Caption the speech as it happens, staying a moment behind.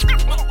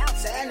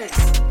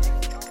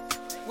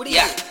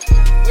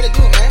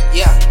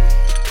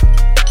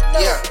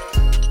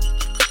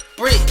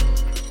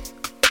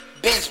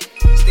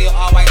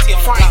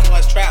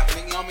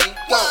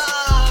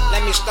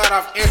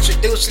start off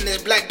introducing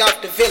this black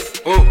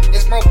DOLPHN.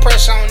 There's more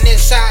pressure on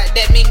this side,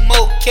 that mean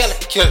more killing.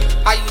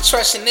 How you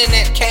trusting in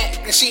that cat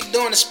and she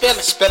doing the spilling?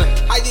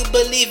 How you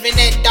believe in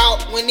that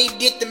dog when he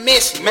get the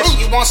missing?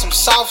 You want some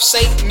soft,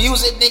 safe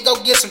music, then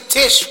go get some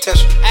tissue.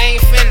 I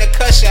ain't finna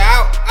cuss you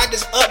out, I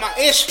just up my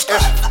issue.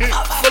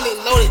 Fully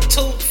loaded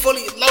tube,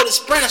 fully loaded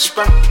sprinter.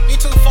 You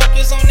too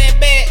focused on that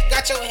bag,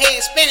 got your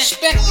head spinning.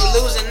 You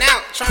losing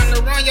out, trying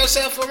to run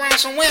yourself around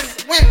some women.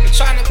 You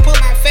trying to put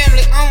my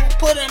family on,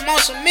 put them on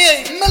some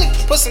millions.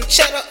 Put some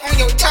cheddar on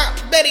your top,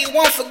 bet he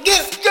won't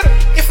forget it.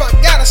 If I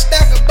got a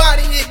stack of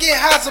body, you get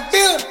how's a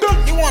build.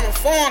 You want a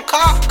foreign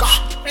car,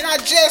 and I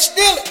just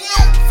steal it.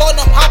 For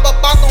them hop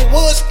up out them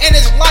woods, and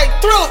it's like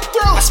thriller.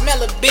 I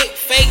smell a big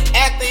fake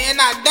actor, and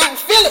I don't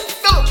feel it.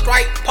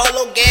 Strike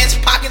polo gas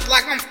pockets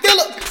like I'm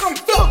Phillip.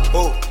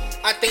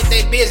 I think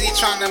they busy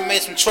trying to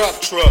make some trouble.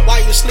 While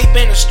you sleep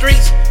in the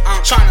streets,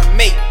 I'm trying to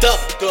make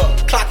double.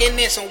 Clocking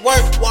in some work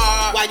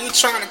while you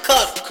trying to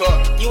cut.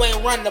 You ain't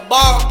run the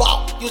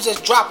ball, you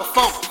just drop a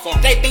funk.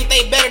 They think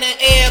they better than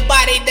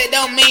everybody, that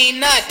don't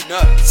mean nothing.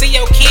 See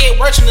your kid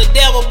worship the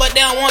devil, but they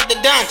don't want the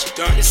dungeon.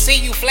 They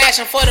see you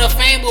flashing for the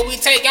fame, but we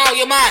take all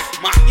your money.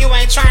 You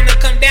ain't trying to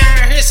come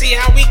down here, see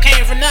how we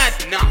came for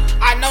nothing.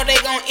 I know they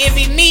gon'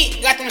 envy me,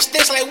 got them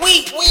sticks like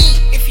we.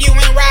 If you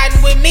ain't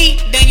riding with me,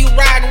 then you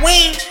riding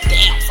wings.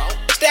 Damn, folks.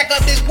 Stack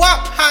up this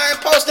walk, how it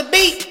supposed to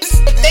be.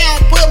 If they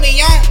don't put me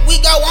on, we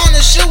go on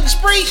a shooting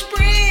spree.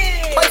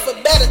 Pray for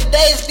better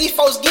days, these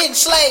folks getting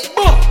slayed.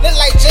 Look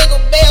like Jingle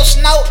Bell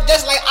Snow,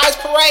 just like Ice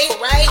Parade.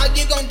 How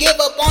you gon' give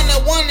up on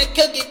the one that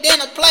cook your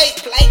dinner plate?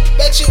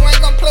 Bet you ain't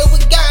gon' play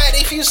with God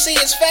if you see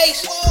his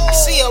face. I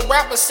see a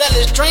rapper sell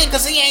his dream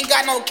cause he ain't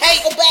got no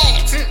cake.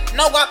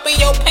 No guap in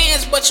your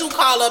pants, but you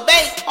call her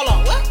bae. Hold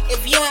on, what?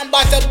 If you ain't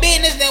about the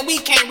business, then we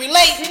can't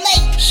relate.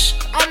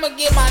 I'ma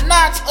get my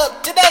knots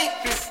up today.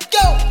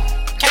 Go!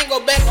 Can't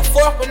go back and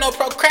forth with no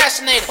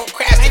procrastinator.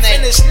 Ain't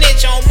finna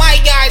snitch on my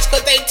guys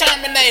cause they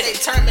terminated.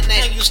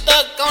 When you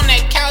stuck on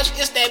that couch,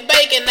 it's that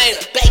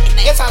baconator.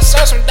 Guess I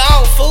serve some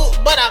dog food,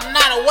 but I'm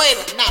not a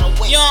waiter.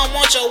 You don't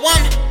want your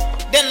woman,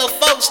 then the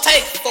folks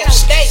take for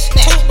steak.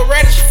 Two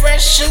Berettas,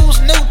 fresh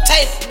shoes, new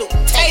tape.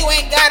 You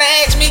ain't gotta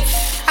ask me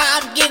how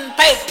I'm getting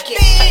paper.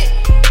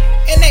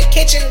 In that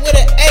kitchen with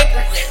an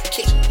apron.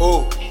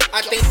 I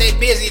think they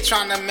busy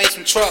trying to make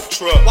some trouble.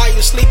 While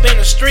you sleep in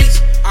the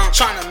streets, I'm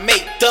trying to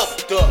make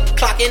double.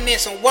 Clocking in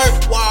some work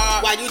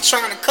while you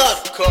trying to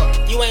cut.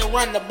 You ain't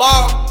run the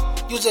ball,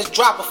 you just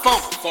drop a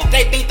funk.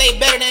 They think they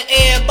better than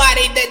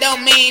everybody, that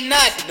don't mean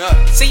nothing.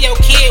 See your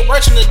kid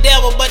worship the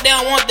devil, but they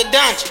don't want the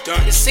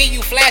dungeon. They see you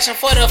flashing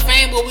for the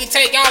fame, but we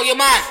take all your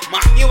money.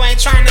 You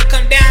ain't trying to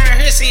come down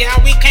here, see how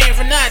we came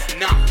for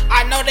nothing.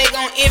 I know they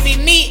gon' envy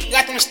me,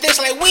 got them sticks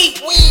like we.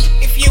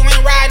 If you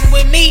ain't riding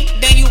with me,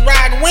 then you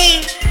riding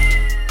wings.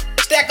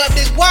 Stack up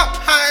this walk,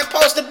 how it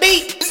supposed to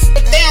be.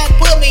 If they don't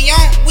put me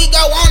on, we go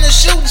on a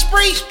shooting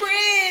spree.